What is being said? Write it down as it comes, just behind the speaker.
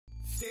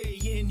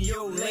in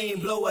your lane,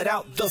 blow it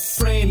out the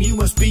frame. You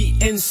must be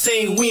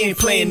insane, we ain't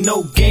playing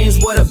no games.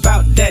 What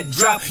about that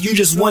drop? You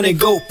just wanna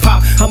go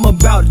pop. I'm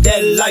about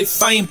that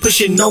life, I ain't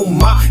pushing no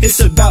mop.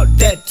 It's about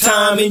that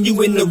time and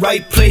you in the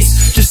right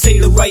place. Just say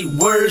the right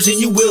words and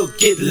you will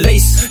get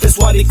laced. That's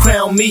why they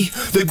crown me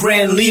the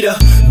grand leader.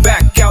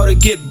 Back out or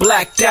get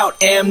blacked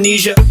out,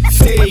 amnesia.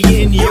 Stay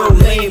in your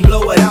lane,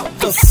 blow it out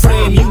the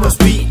frame. You must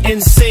be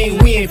insane,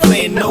 we ain't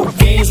playing no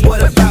games.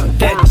 What about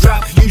that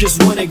drop? You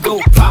just wanna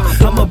go pop.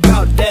 I'm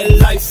about that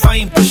life, I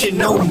ain't pushing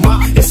no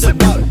mop. It's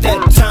about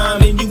that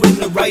time and you in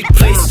the right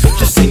place.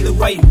 Just say the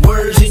right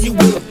words and you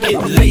will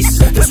get laced.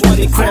 That's why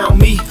they crown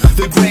me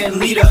the grand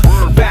leader.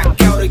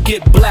 Back out or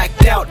get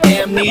blacked out,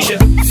 amnesia.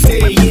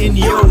 Stay in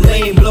your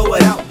lane, blow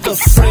it out the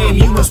frame.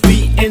 You must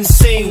be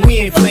insane, we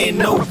ain't playing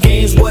no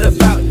games. What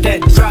about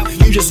that drop?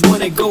 You just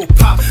wanna go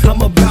pop.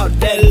 I'm about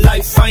that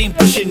life, I ain't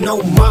pushing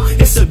no mop.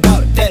 It's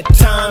about that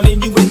time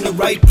and you in the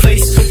right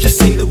place. Just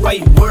say the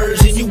right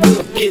words and you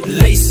will get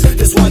laced.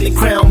 That's why they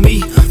crown me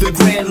the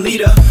grand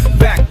leader.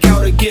 Back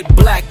out or get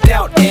blacked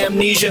out,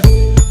 amnesia.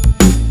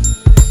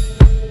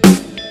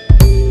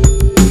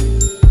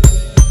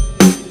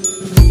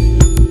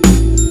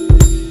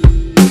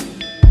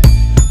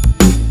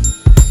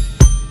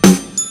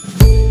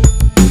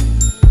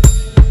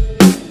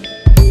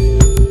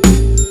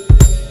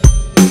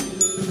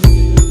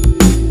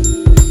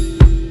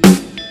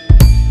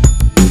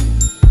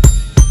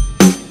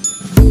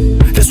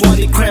 That's why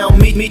they crown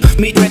me. That's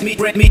why they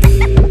crown me.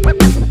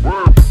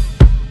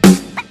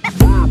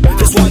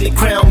 That's why they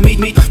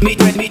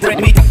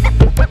crown me.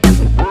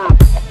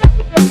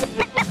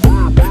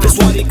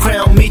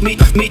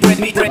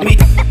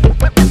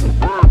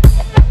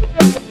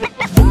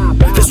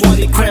 That's why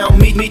they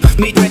crown me.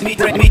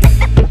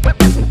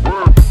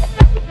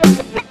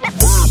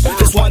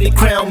 That's why they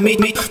crown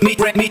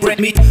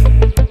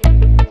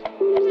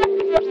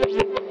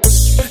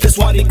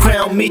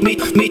me.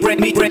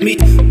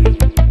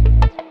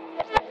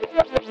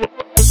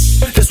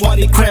 That's why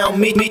they crown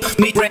me.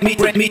 That's why they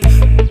crown me.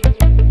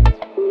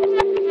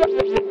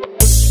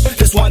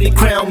 That's why they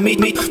crown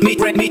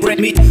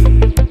me.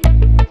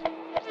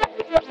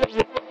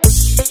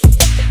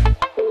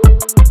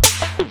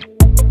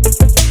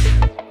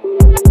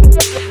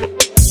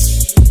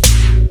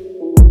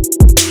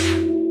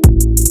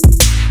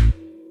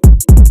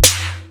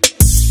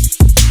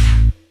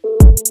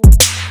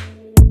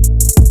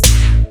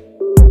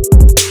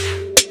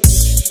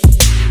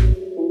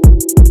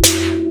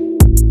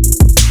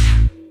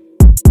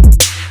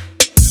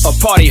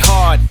 Party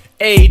hard,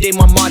 ayy, they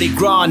my Mardi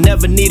Gras.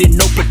 Never needed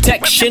no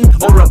protection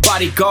or a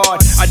bodyguard.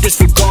 I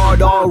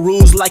disregard all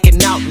rules like an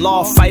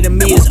outlaw. Fighting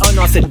me is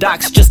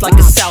unorthodox, just like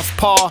a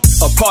southpaw.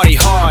 A party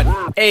hard,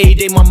 ayy,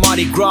 they my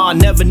Mardi Gras.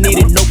 Never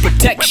needed no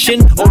protection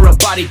or a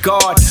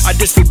bodyguard. I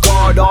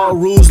disregard all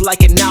rules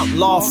like an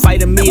outlaw.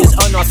 Fighting me is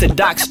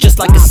unorthodox, just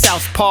like a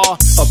southpaw.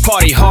 A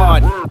party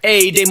hard,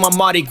 ayy, they my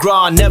Mardi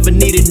Gras. Never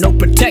needed no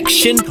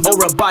protection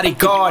or a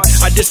bodyguard.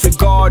 I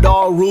disregard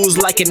all rules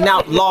like an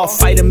outlaw.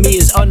 Fighting me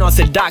is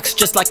unorthodox,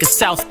 just like a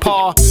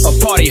southpaw. A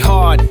party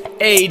hard,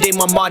 ayy, they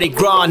my Mardi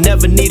Gras.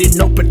 Never needed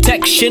no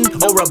protection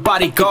or a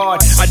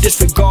bodyguard. I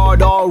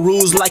disregard all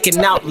rules like an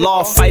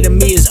outlaw. Fighting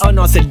me is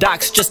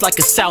unorthodox, just like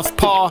a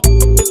southpaw.